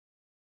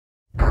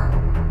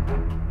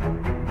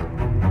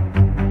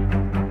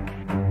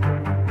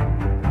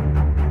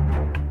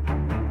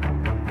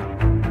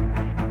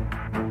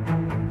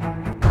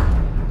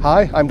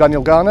Hi, I'm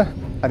Daniel Garner,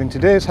 and in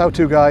today's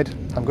how-to guide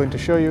I'm going to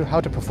show you how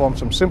to perform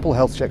some simple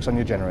health checks on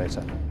your generator.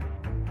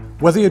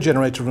 Whether your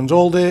generator runs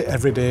all day,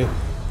 every day,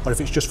 or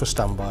if it's just for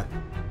standby,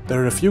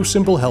 there are a few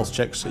simple health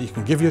checks that you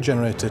can give your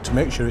generator to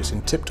make sure it's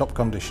in tip-top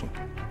condition.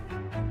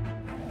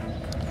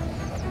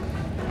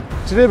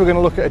 Today we're going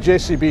to look at a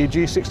JCB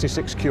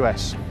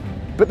G66QS,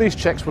 but these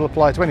checks will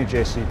apply to any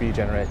JCB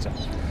generator.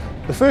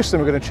 The first thing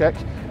we're going to check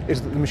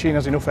is that the machine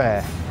has enough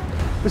air.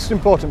 This is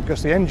important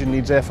because the engine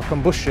needs air for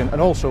combustion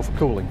and also for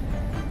cooling.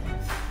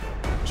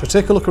 So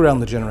take a look around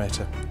the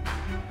generator.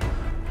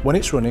 When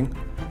it's running,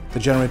 the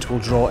generator will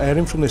draw air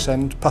in from this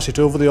end, pass it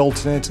over the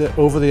alternator,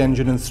 over the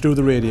engine and through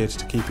the radiator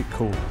to keep it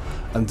cool,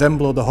 and then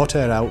blow the hot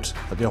air out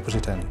at the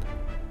opposite end.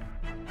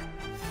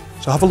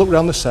 So have a look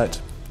around the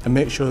set and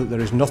make sure that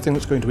there is nothing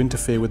that's going to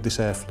interfere with this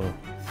airflow.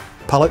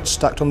 Pallets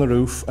stacked on the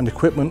roof and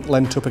equipment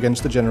leant up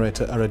against the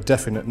generator are a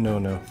definite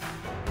no-no.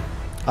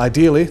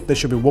 Ideally, there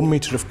should be 1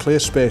 metre of clear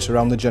space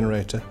around the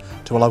generator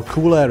to allow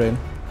cool air in,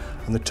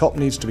 and the top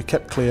needs to be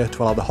kept clear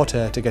to allow the hot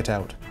air to get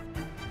out.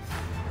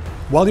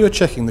 While you are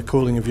checking the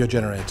cooling of your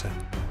generator,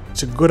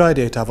 it's a good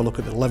idea to have a look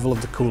at the level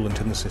of the coolant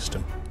in the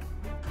system.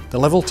 The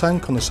level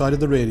tank on the side of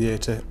the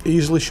radiator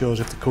easily shows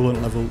if the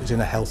coolant level is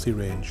in a healthy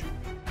range.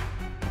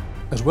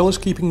 As well as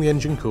keeping the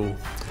engine cool,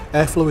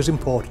 airflow is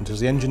important as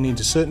the engine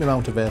needs a certain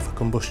amount of air for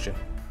combustion.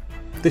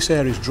 This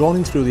air is drawn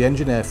in through the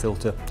engine air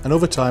filter, and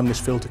over time this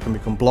filter can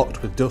become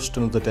blocked with dust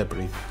and other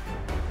debris.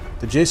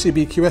 The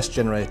JCB QS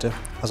generator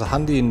has a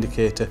handy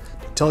indicator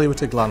to tell you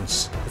at a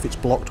glance if it's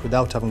blocked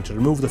without having to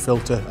remove the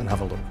filter and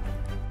have a look.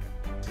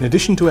 In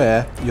addition to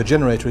air, your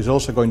generator is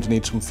also going to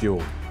need some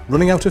fuel.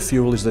 Running out of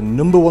fuel is the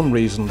 #1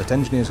 reason that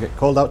engineers get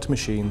called out to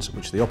machines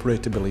which the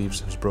operator believes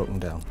has broken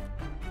down.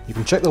 You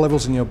can check the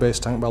levels in your base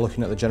tank by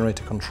looking at the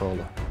generator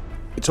controller.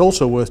 It's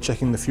also worth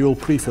checking the fuel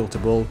pre-filter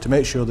bowl to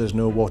make sure there's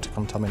no water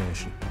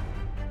contamination.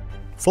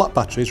 Flat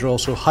batteries are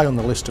also high on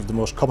the list of the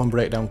most common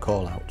breakdown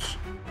call-outs.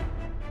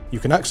 You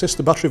can access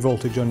the battery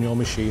voltage on your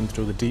machine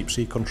through the deep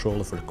sea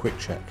controller for a quick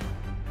check.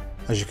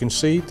 As you can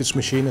see, this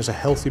machine has a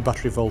healthy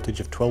battery voltage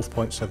of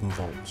 12.7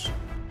 volts.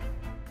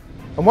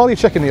 And while you're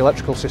checking the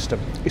electrical system,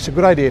 it's a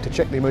good idea to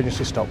check the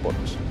emergency stop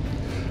buttons.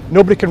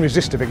 Nobody can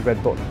resist a big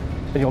red button,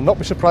 and you'll not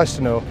be surprised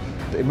to know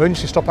that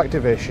emergency stop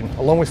activation,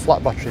 along with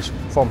flat batteries,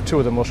 form 2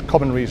 of the most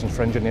common reasons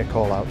for engineer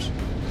call-outs.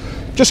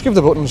 Just give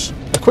the buttons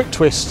a quick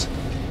twist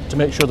to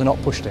make sure they're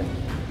not pushed in.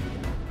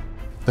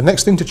 The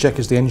next thing to check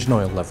is the engine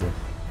oil level.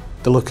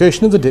 The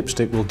location of the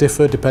dipstick will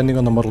differ depending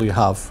on the model you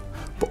have,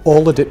 but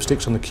all the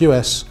dipsticks on the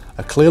QS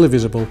are clearly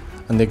visible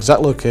and the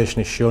exact location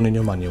is shown in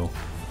your manual.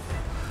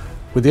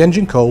 With the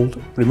engine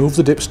cold, remove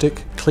the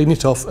dipstick, clean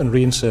it off and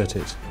reinsert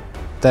it.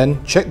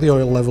 Then check the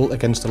oil level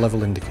against the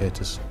level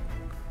indicators.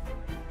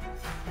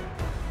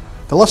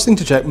 The last thing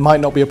to check might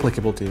not be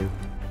applicable to you.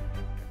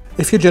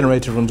 If your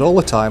generator runs all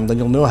the time, then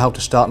you'll know how to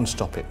start and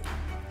stop it.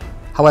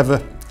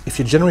 However, if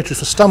your generator is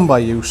for standby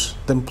use,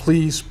 then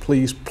please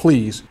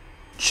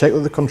check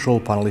that the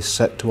control panel is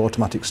set to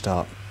automatic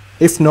start.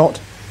 If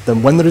not,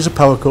 then when there is a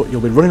power cut,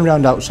 you'll be running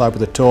around outside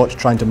with a torch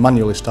trying to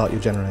manually start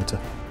your generator.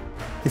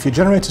 If your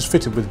generator is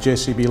fitted with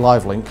JCB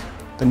LiveLink,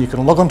 then you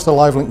can log onto the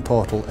LiveLink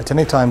portal at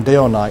any time, day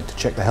or night, to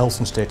check the health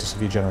and status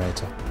of your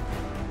generator.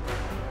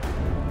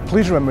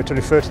 Please remember to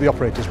refer to the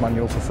operator's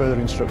manual for further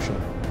instruction.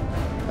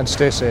 And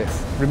stay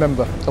safe.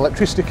 Remember,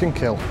 electricity can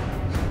kill.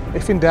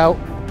 If in doubt,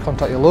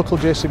 contact your local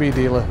JCB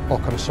dealer or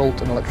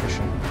consult an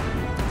electrician.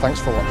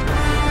 Thanks for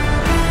watching.